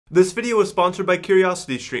This video is sponsored by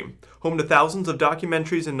CuriosityStream, home to thousands of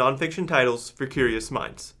documentaries and nonfiction titles for curious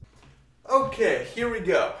minds. Okay, here we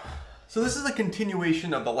go. So this is a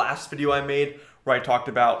continuation of the last video I made where I talked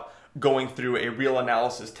about going through a real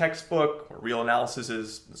analysis textbook. Real analysis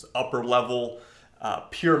is this upper level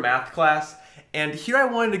pure math class. And here I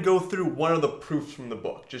wanted to go through one of the proofs from the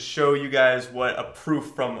book, just show you guys what a proof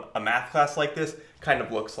from a math class like this kind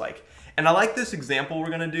of looks like. And I like this example we're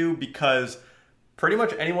going to do because pretty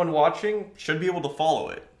much anyone watching should be able to follow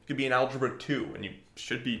it. It could be in Algebra 2, and you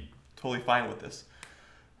should be totally fine with this.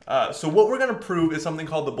 So what we're going to prove is something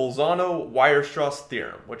called the Bolzano-Weierstrass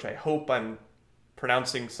theorem, which I hope I'm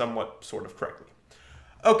pronouncing somewhat sort of correctly.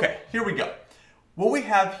 Okay, here we go. What we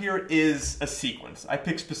have here is a sequence. I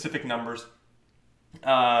pick specific numbers,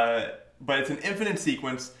 but it's an infinite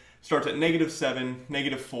sequence. Starts at -7,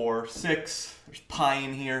 -4, 6, there's pi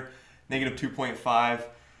in here, -2.5.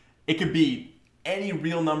 It could be any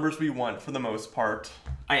real numbers we want for the most part.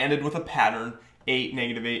 I ended with a pattern, 8,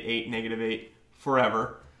 -8, 8, -8,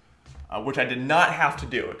 forever, which I did not have to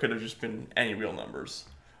do. It could have just been any real numbers.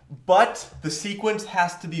 But the sequence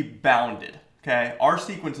has to be bounded, okay? Our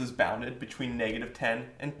sequence is bounded between -10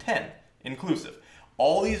 and 10, inclusive.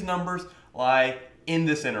 All these numbers lie in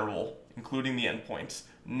this interval, including the endpoints,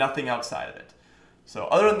 nothing outside of it. So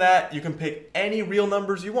other than that, you can pick any real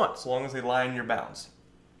numbers you want, so long as they lie in your bounds.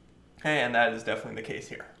 Okay, and that is definitely the case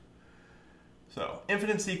here. So,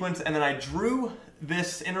 infinite sequence, and then I drew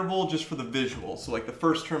this interval just for the visual. So like the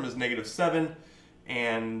first term is -7,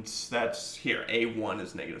 and that's here, A1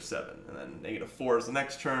 is -7, and then -4 is the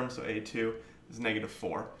next term, so A2 is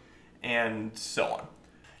 -4, and so on.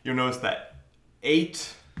 You'll notice that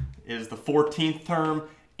 8 is the 14th term,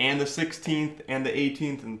 and the 16th, and the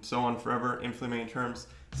 18th, and so on forever, infinitely many terms.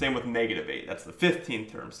 Same with -8, that's the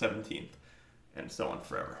 15th term, 17th, and so on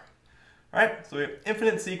forever. All right, so we have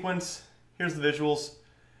infinite sequence. Here's the visuals.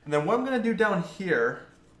 And then what I'm going to do down here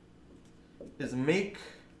is make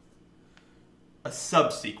a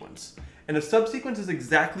subsequence. And a subsequence is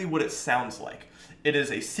exactly what it sounds like. It is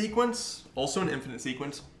a sequence, also an infinite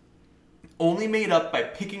sequence, only made up by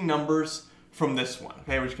picking numbers from this one.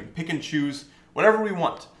 Okay, we can pick and choose whatever we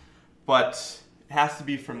want, but it has to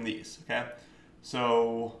be from these. Okay,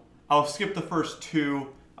 so I'll skip the first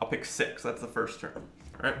two. I'll pick 6. That's the first term.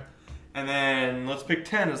 All right. And then let's pick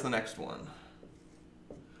 10 as the next one.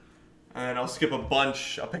 And I'll skip a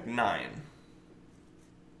bunch, I'll pick 9.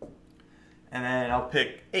 And then I'll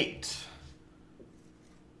pick 8.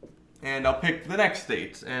 And I'll pick the next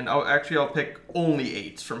 8. And I'll pick only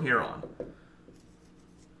 8s from here on.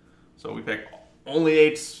 So we pick only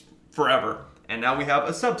 8s forever. And now we have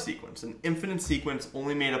a subsequence, an infinite sequence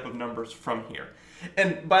only made up of numbers from here.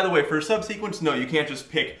 And by the way, for a subsequence, no, you can't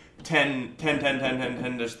just pick 10, 10, 10, 10, 10,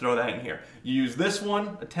 10, just throw that in here. You use this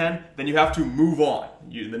one, a 10, then you have to move on.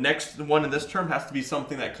 The next one in this term has to be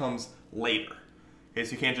something that comes later. Okay,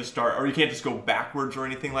 so you can't just start, or you can't just go backwards or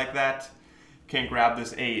anything like that. You can't grab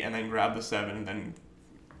this 8 and then grab the 7 and then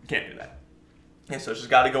you can't do that. Okay, so it's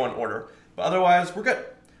just got to go in order. But otherwise, we're good.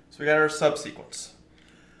 So we got our subsequence.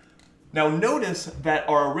 Now notice that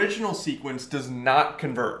our original sequence does not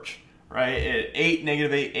converge, right? 8,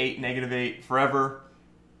 -8, 8, -8, forever.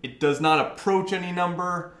 It does not approach any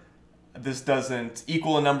number. This doesn't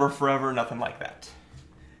equal a number forever, nothing like that.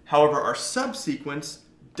 However, our subsequence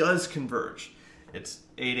does converge. It's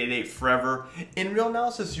 8, 8, 8 forever. In real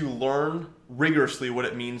analysis, you learn rigorously what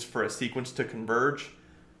it means for a sequence to converge,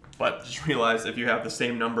 but just realize if you have the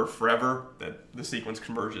same number forever, that the sequence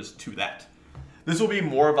converges to that. This will be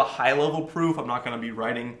more of a high-level proof. I'm not going to be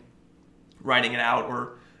writing it out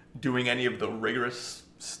or doing any of the rigorous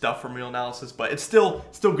stuff from real analysis, but it's still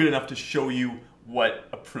good enough to show you what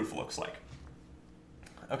a proof looks like.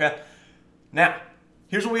 Okay, now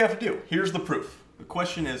here's what we have to do. Here's the proof. The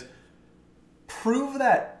question is, prove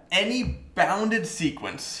that any bounded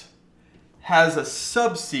sequence has a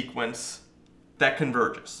subsequence that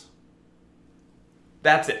converges.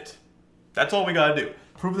 That's it. That's all we gotta do.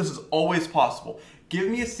 Prove this is always possible. Give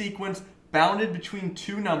me a sequence bounded between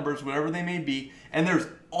two numbers, whatever they may be, and there's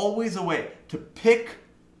always a way to pick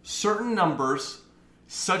certain numbers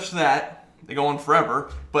such that they go on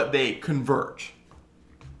forever, but they converge.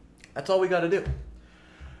 That's all we got to do.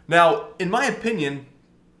 Now, in my opinion,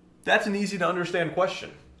 that's an easy to understand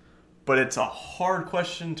question, but it's a hard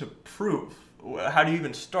question to prove. How do you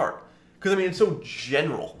even start? Because I mean, it's so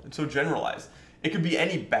general, it's so generalized. It could be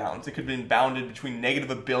any bounds. It could be bounded between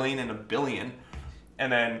 -1 billion and 1 billion,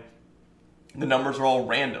 and then the numbers are all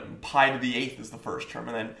random. Pi to the 8th is the first term,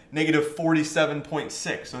 and then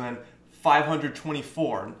 -47.6, and then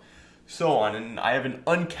 524, and so on. And I have an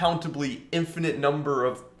uncountably infinite number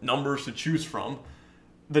of numbers to choose from.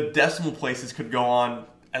 The decimal places could go on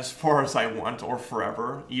as far as I want or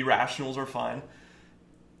forever. Irrationals are fine.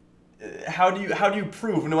 How do you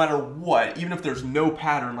prove, no matter what, even if there's no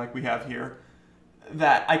pattern like we have here,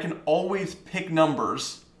 that I can always pick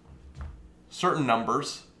numbers, certain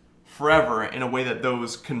numbers, forever in a way that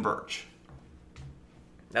those converge?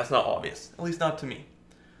 That's not obvious, at least not to me.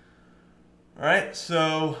 Alright,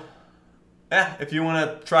 so yeah, if you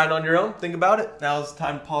want to try it on your own, think about it. Now's the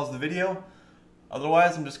time to pause the video.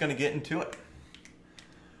 Otherwise, I'm just going to get into it.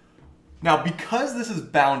 Now, because this is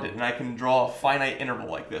bounded and I can draw a finite interval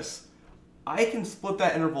like this, I can split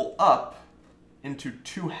that interval up into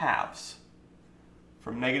two halves,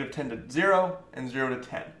 from -10 to 0 and 0 to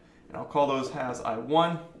 10. And I'll call those halves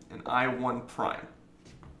I1 and I1 prime.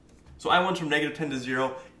 So I1's from -10 to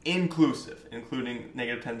 0 inclusive, including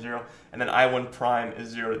 -10, 0, and then I1 prime is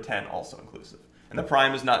 0 to 10 also inclusive. And the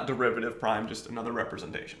prime is not derivative prime, just another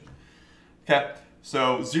representation. Okay,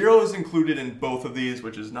 so 0 is included in both of these,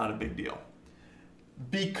 which is not a big deal.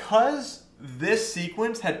 Because this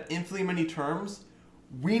sequence had infinitely many terms,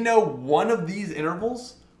 we know one of these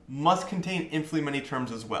intervals must contain infinitely many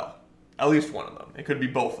terms as well. At least one of them. It could be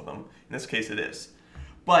both of them. In this case, it is.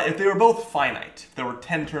 But if they were both finite, if there were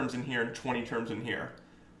 10 terms in here and 20 terms in here,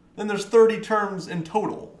 then there's 30 terms in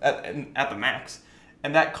total at the max.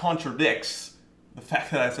 And that contradicts the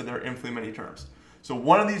fact that I said there are infinitely many terms. So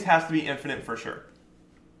one of these has to be infinite for sure.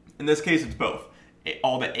 In this case, it's both.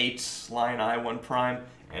 All the 8's lie in I1 prime,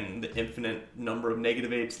 and the infinite number of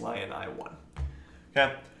 -8's lie in I1.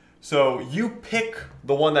 Okay? So you pick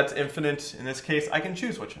the one that's infinite. In this case, I can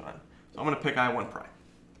choose which one. So I'm going to pick I1 prime.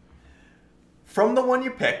 From the one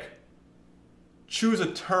you pick, choose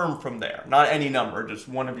a term from there. Not any number, just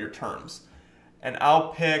one of your terms. And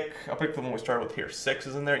I'll pick the one we started with here. 6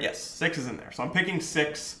 is in there? Yes, 6 is in there. So I'm picking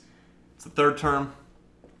 6. It's the third term.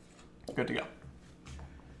 Good to go.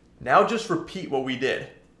 Now just repeat what we did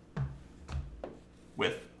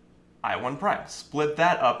with I1 prime. Split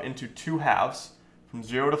that up into two halves from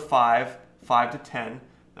 0 to 5, 5 to 10.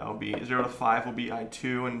 That will be 0 to 5 will be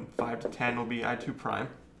I2, and 5 to 10 will be I2 prime.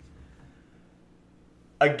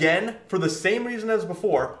 Again, for the same reason as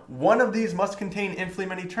before, one of these must contain infinitely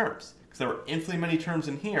many terms. Because there were infinitely many terms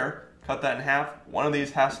in here, cut that in half, one of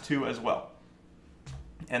these has to as well.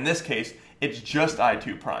 In this case, it's just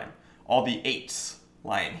I2 prime. All the 8's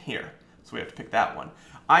lie in here, so we have to pick that one.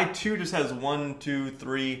 I2 just has 1, 2,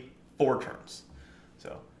 3, 4 terms. So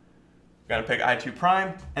we've got to pick I2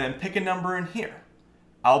 prime, and then pick a number in here.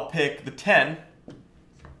 I'll pick the 10,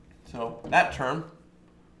 so that term,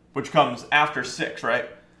 which comes after 6, right?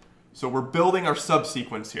 So we're building our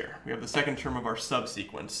subsequence here. We have the second term of our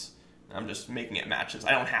subsequence. I'm just making it matches.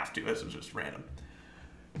 I don't have to, this is just random.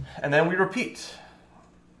 And then we repeat.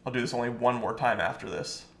 I'll do this only one more time after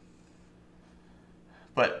this.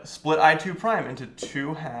 But split I2 prime into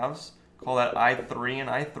two halves. Call that I3 and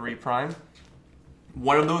I3 prime.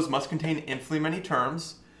 One of those must contain infinitely many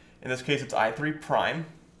terms. In this case, it's I3 prime.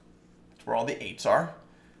 That's where all the 8's are.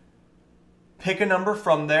 Pick a number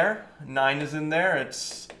from there. 9 is in there.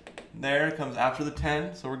 It's there. It comes after the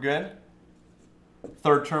 10, so we're good.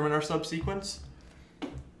 Third term in our subsequence.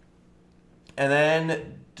 And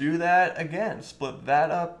then do that again. Split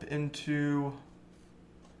that up into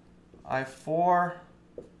I4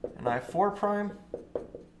 and I4 prime.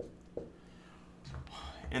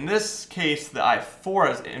 In this case, the I4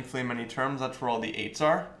 has infinitely many terms. That's where all the 8's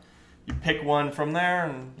are. You pick one from there,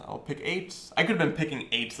 and I'll pick 8's. I could have been picking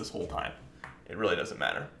 8's this whole time. It really doesn't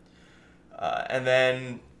matter. And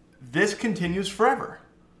then this continues forever.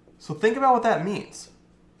 So think about what that means.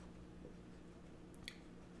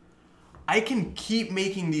 I can keep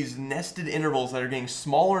making these nested intervals that are getting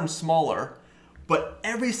smaller and smaller, but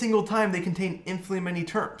every single time they contain infinitely many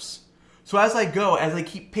terms. So as I go, as I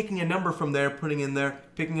keep picking a number from there, putting in there,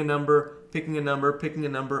 picking a number, picking a number, picking a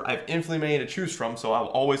number, I have infinitely many to choose from, so I'll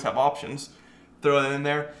always have options. Throw that in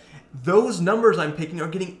there. Those numbers I'm picking are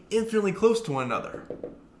getting infinitely close to one another,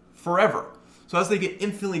 forever. So as they get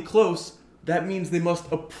infinitely close, that means they must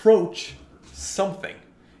approach something.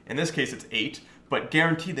 In this case, it's 8, but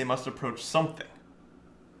guaranteed they must approach something.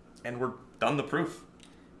 And we're done the proof.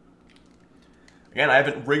 Again, I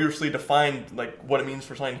haven't rigorously defined what it means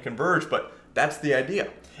for something to converge, but that's the idea.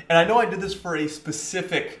 And I know I did this for a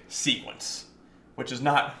specific sequence, which is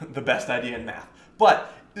not the best idea in math,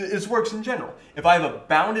 but this works in general. If I have a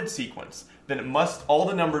bounded sequence, then it must, all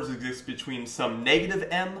the numbers exist between some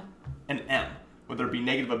 -m and m, whether it be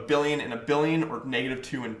 -1 billion and 1 billion or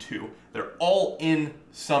 -2 and 2. They're all in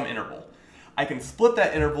some interval. I can split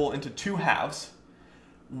that interval into two halves.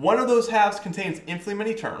 One of those halves contains infinitely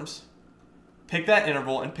many terms. pick that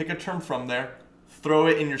interval and pick a term from there, throw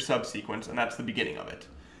it in your subsequence, and that's the beginning of it.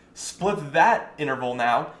 Split that interval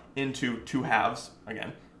now into 2 halves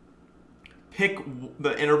again. Pick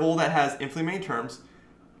the interval that has infinitely many terms,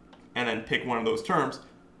 and then pick one of those terms,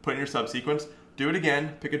 put in your subsequence, do it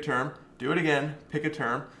again, pick a term, do it again, pick a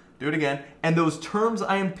term, do it again, and those terms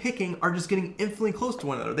I am picking are just getting infinitely close to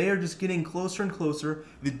one another. They are just getting closer and closer.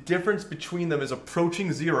 The difference between them is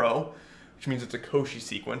approaching 0, which means it's a Cauchy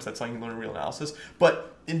sequence. That's something you learn in real analysis.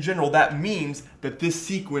 But in general, that means that this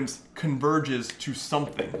sequence converges to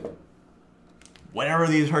something. Whatever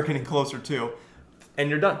these are getting closer to, and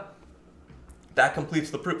you're done. That completes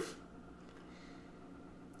the proof.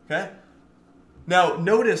 Okay? Now,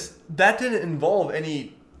 notice that didn't involve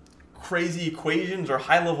any crazy equations or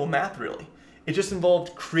high-level math, really. It just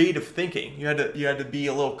involved creative thinking. You had to be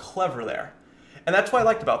a little clever there. And that's what I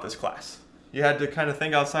liked about this class. You had to kind of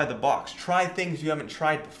think outside the box. Try things you haven't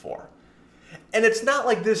tried before. And it's not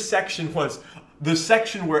like this section was the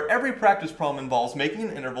section where every practice problem involves making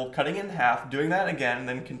an interval, cutting it in half, doing that again,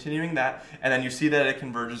 then continuing that, and then you see that it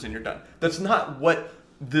converges and you're done. That's not what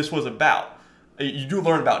this was about. You do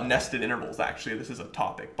learn about nested intervals, actually. This is a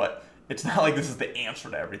topic, but it's not like this is the answer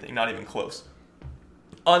to everything, not even close.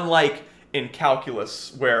 Unlike in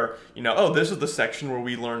calculus where, oh, this is the section where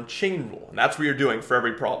we learn chain rule, and that's what you're doing for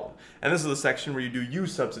every problem. And this is the section where you do U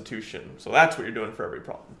substitution, so that's what you're doing for every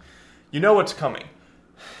problem. You know what's coming.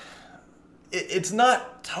 It's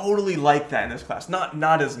not totally like that in this class,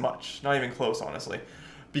 not as much, not even close, honestly.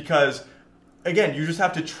 Because, again, you just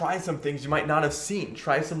have to try some things you might not have seen,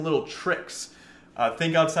 try some little tricks.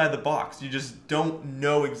 Think outside the box. You just don't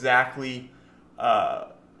know exactly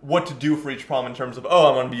what to do for each problem in terms of, oh,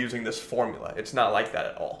 I'm going to be using this formula. It's not like that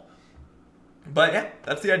at all. But yeah,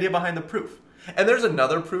 that's the idea behind the proof. And there's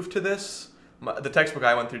another proof to this. The textbook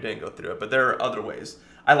I went through didn't go through it, but there are other ways.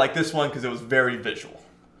 I like this one because it was very visual.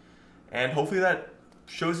 And hopefully that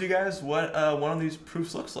shows you guys what one of these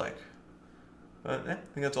proofs looks like. But yeah,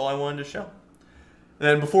 I think that's all I wanted to show. And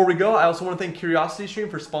then before we go, I also want to thank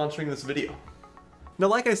CuriosityStream for sponsoring this video. Now,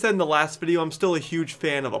 like I said in the last video, I'm still a huge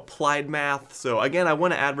fan of applied math, so again, I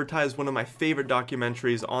want to advertise one of my favorite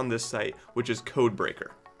documentaries on this site, which is Codebreaker.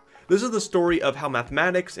 This is the story of how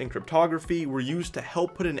mathematics and cryptography were used to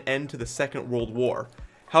help put an end to the Second World War.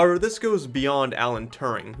 However, this goes beyond Alan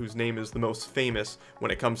Turing, whose name is the most famous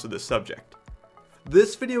when it comes to this subject.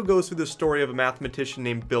 This video goes through the story of a mathematician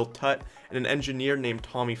named Bill Tutt and an engineer named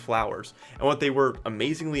Tommy Flowers, and what they were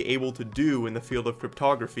amazingly able to do in the field of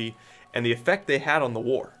cryptography and the effect they had on the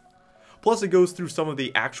war. Plus, it goes through some of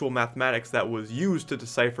the actual mathematics that was used to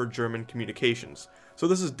decipher German communications, so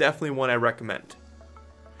this is definitely one I recommend.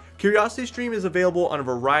 CuriosityStream is available on a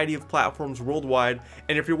variety of platforms worldwide,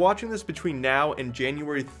 and if you're watching this between now and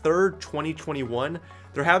January 3rd, 2021,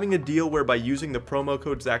 they're having a deal where by using the promo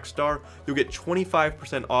code ZachStar, you'll get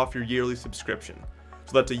 25% off your yearly subscription.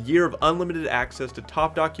 So that's a year of unlimited access to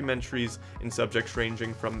top documentaries in subjects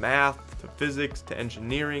ranging from math, to physics, to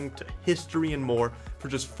engineering, to history and more for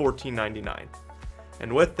just $14.99.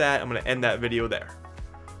 And with that, I'm going to end that video there.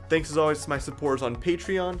 Thanks as always to my supporters on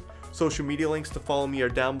Patreon. Social media links to follow me are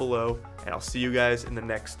down below, and I'll see you guys in the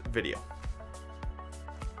next video.